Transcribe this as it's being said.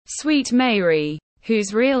Sweet Mery,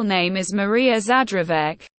 whose real name is Maria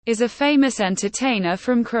Zadravec, is a famous entertainer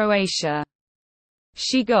from Croatia.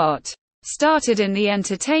 She got started in the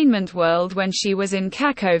entertainment world when she was in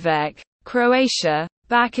Čakovec, Croatia,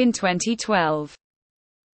 back in 2012.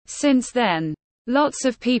 Since then, lots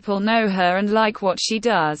of people know her and like what she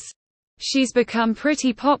does. She's become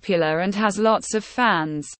pretty popular and has lots of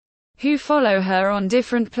fans who follow her on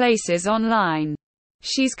different places online.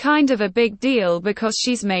 She's kind of a big deal because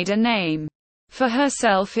she's made a name for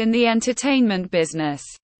herself in the entertainment business.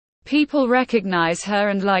 People recognize her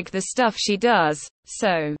and like the stuff she does,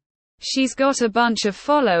 so she's got a bunch of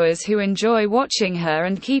followers who enjoy watching her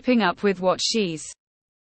and keeping up with what she's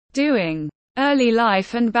doing. Early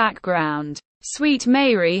life and background. Sweet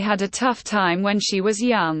Mery had a tough time when she was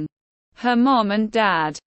young. Her mom and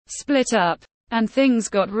dad split up, and things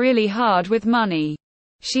got really hard with money.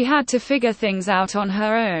 She had to figure things out on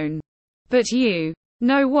her own. But you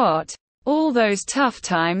know what? All those tough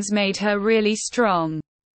times made her really strong.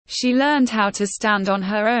 She learned how to stand on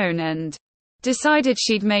her own and decided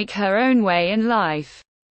she'd make her own way in life.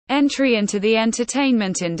 Entry into the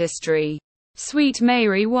entertainment industry. Sweet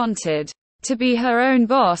Mery wanted to be her own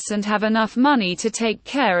boss and have enough money to take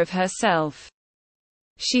care of herself.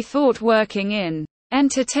 She thought working in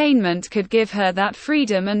entertainment could give her that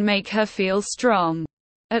freedom and make her feel strong.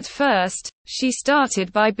 At first, she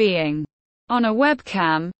started by being on a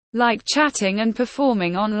webcam, like chatting and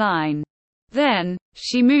performing online. Then,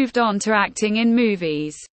 she moved on to acting in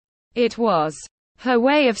movies. It was her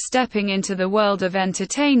way of stepping into the world of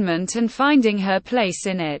entertainment and finding her place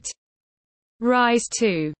in it. Rise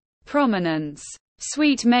to prominence.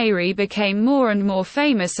 Sweet Mery became more and more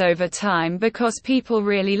famous over time because people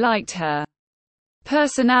really liked her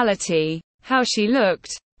personality, how she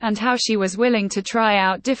looked, and how she was willing to try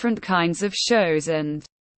out different kinds of shows and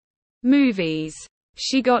movies.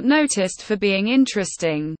 She got noticed for being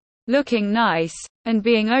interesting, looking nice, and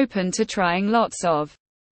being open to trying lots of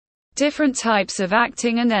different types of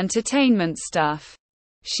acting and entertainment stuff.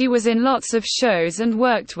 She was in lots of shows and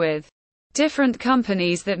worked with different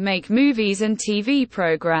companies that make movies and TV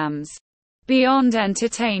programs. Beyond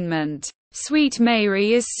entertainment, Sweet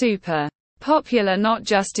Mery is super popular not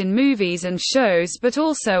just in movies and shows but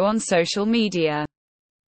also on social media.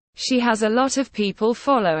 She has a lot of people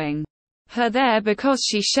following her there because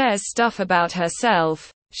she shares stuff about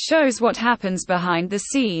herself, shows what happens behind the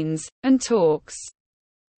scenes, and talks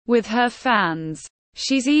with her fans.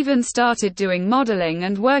 She's even started doing modeling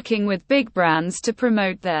and working with big brands to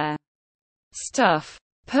promote their stuff.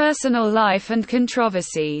 Personal life and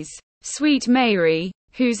controversies. Sweet Mery,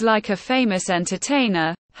 who's like a famous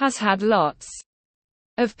entertainer, has had lots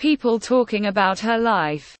of people talking about her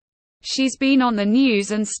life. She's been on the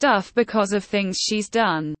news and stuff because of things she's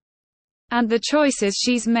done and the choices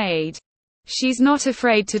she's made. She's not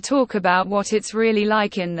afraid to talk about what it's really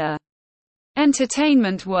like in the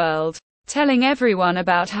entertainment world, telling everyone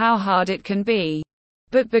about how hard it can be.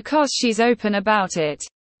 But because she's open about it,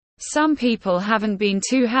 some people haven't been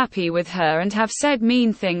too happy with her and have said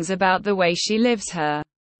mean things about the way she lives her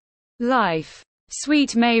life.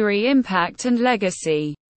 Sweet Mery impact and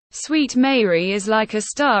legacy. Sweet Mery is like a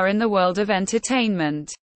star in the world of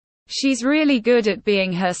entertainment. She's really good at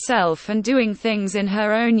being herself and doing things in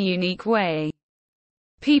her own unique way.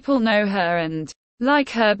 People know her and like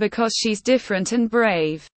her because she's different and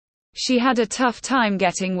brave. She had a tough time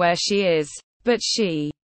getting where she is, but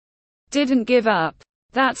she didn't give up.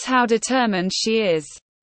 That's how determined she is.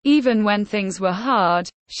 Even when things were hard,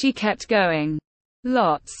 she kept going.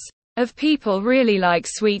 Lots of people really like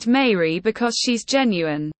Sweet Mery because she's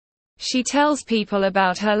genuine. She tells people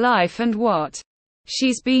about her life and what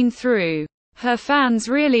she's been through. Her fans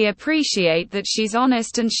really appreciate that she's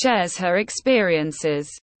honest and shares her experiences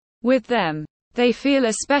with them. They feel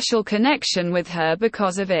a special connection with her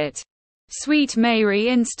because of it. Sweet Mery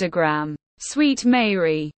Instagram. Sweet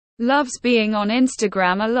Mery loves being on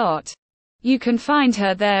Instagram a lot. You can find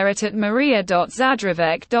her there at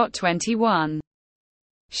maria.zadravec.21.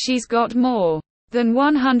 She's got more than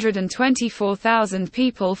 124,000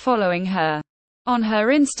 people following her. On her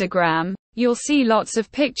Instagram, you'll see lots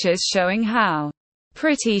of pictures showing how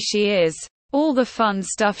pretty she is, all the fun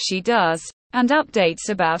stuff she does, and updates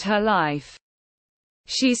about her life.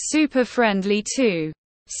 She's super friendly too.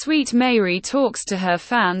 Sweet Mery talks to her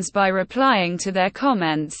fans by replying to their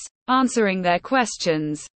comments, answering their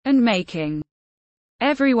questions, and making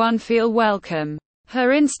everyone feel welcome.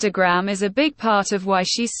 Her Instagram is a big part of why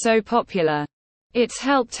she's so popular. It's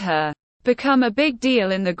helped her become a big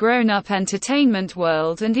deal in the grown-up entertainment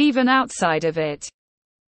world and even outside of it.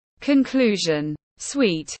 Conclusion.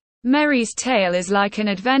 Sweet Mery's tale is like an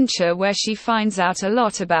adventure where she finds out a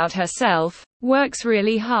lot about herself, works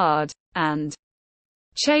really hard, and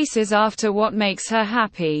chases after what makes her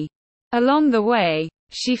happy. Along the way,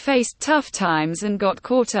 she faced tough times and got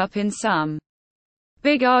caught up in some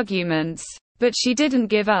big arguments, but she didn't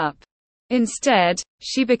give up. Instead,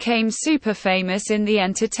 she became super famous in the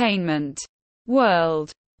entertainment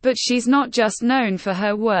world. But she's not just known for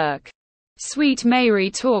her work. Sweet Mery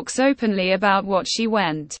talks openly about what she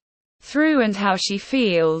went through and how she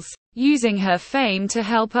feels, using her fame to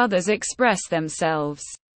help others express themselves.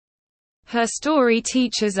 Her story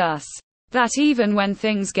teaches us that even when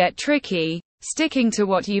things get tricky, sticking to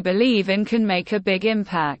what you believe in can make a big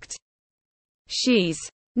impact. She's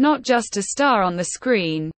not just a star on the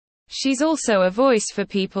screen, she's also a voice for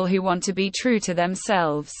people who want to be true to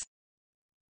themselves.